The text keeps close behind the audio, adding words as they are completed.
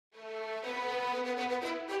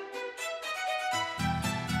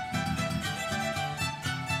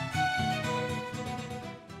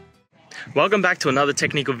Welcome back to another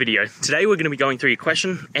technical video. Today we're going to be going through your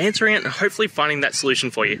question, answering it, and hopefully finding that solution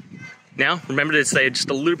for you. Now, remember to stay just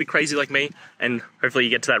a little bit crazy like me, and hopefully you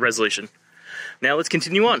get to that resolution. Now let's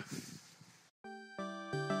continue on.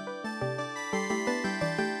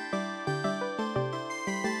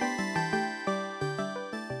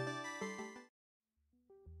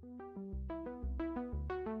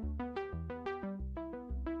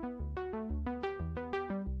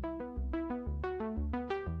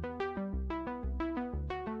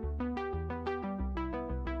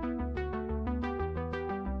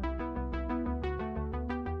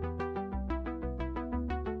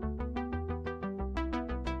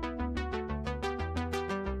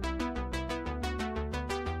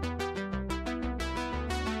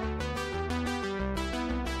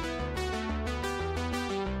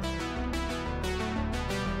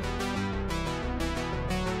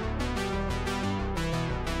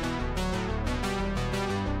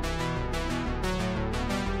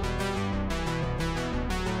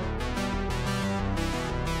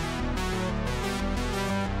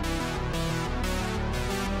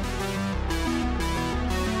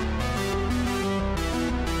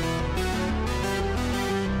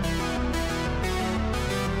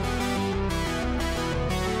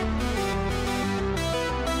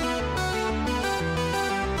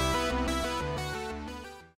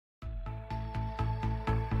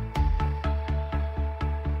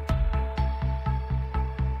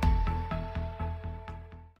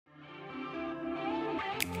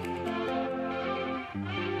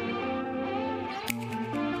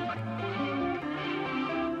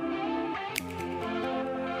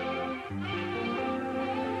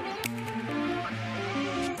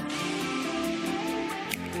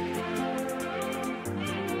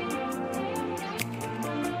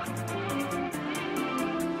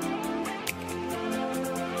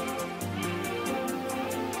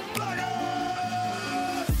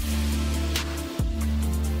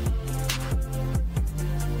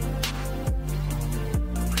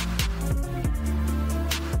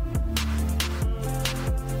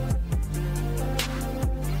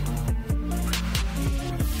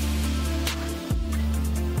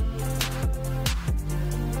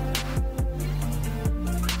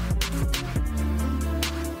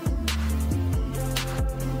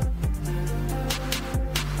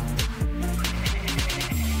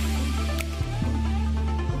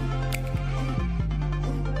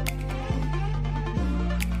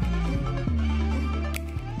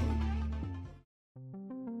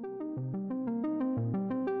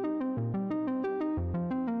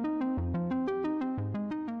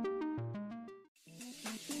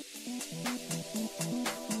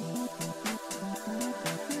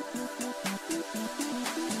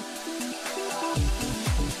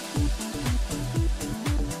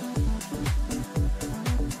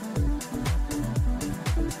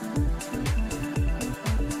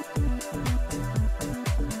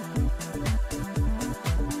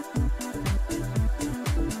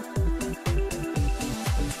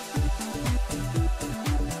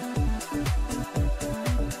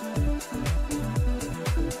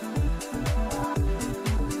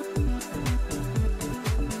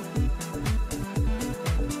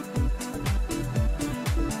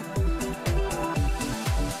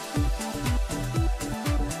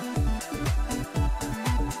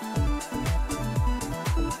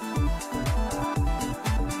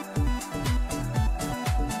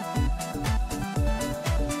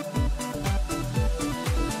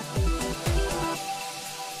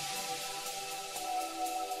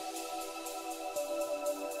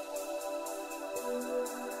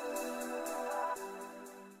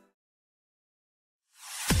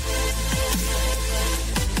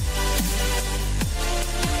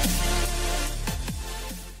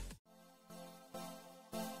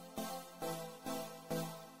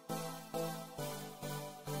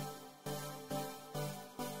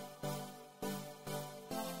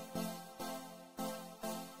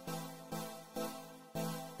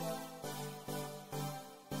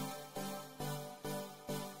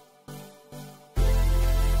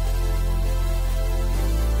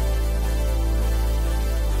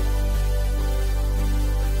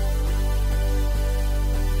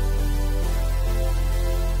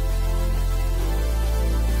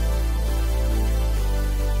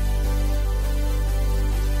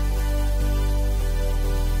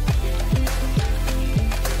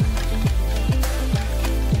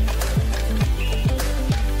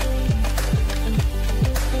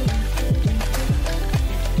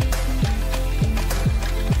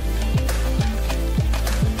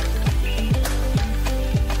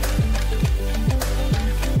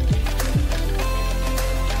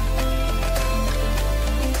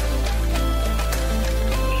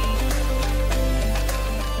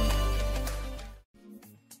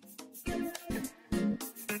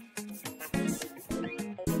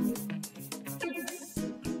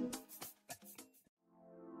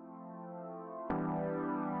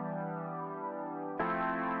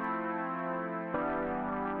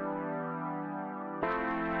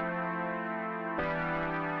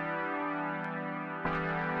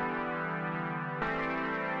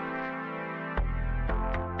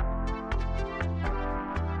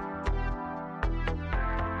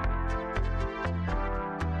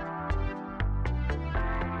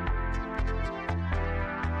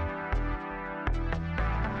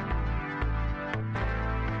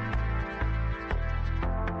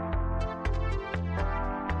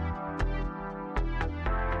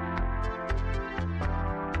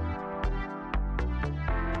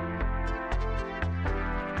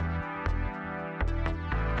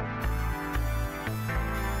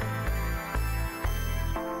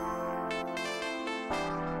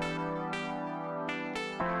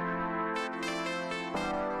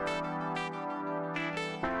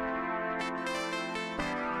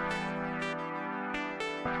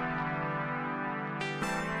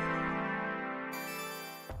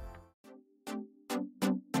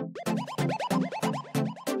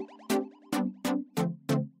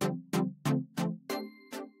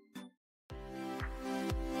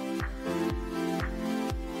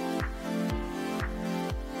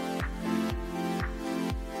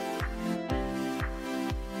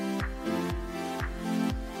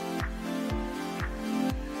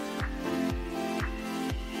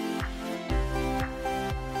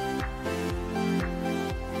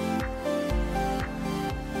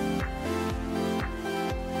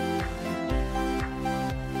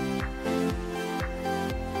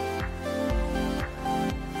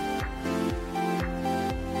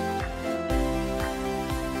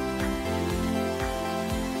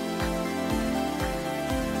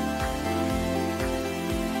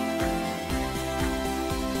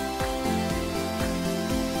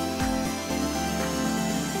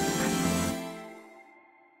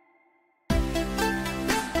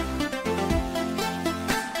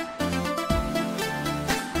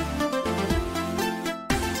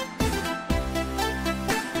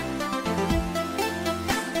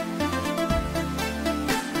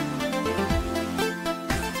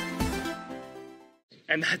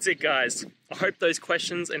 And that's it, guys. I hope those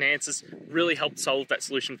questions and answers really helped solve that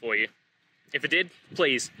solution for you. If it did,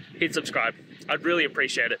 please hit subscribe. I'd really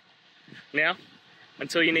appreciate it. Now,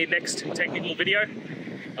 until you need next technical video,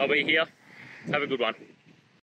 I'll be here. Have a good one.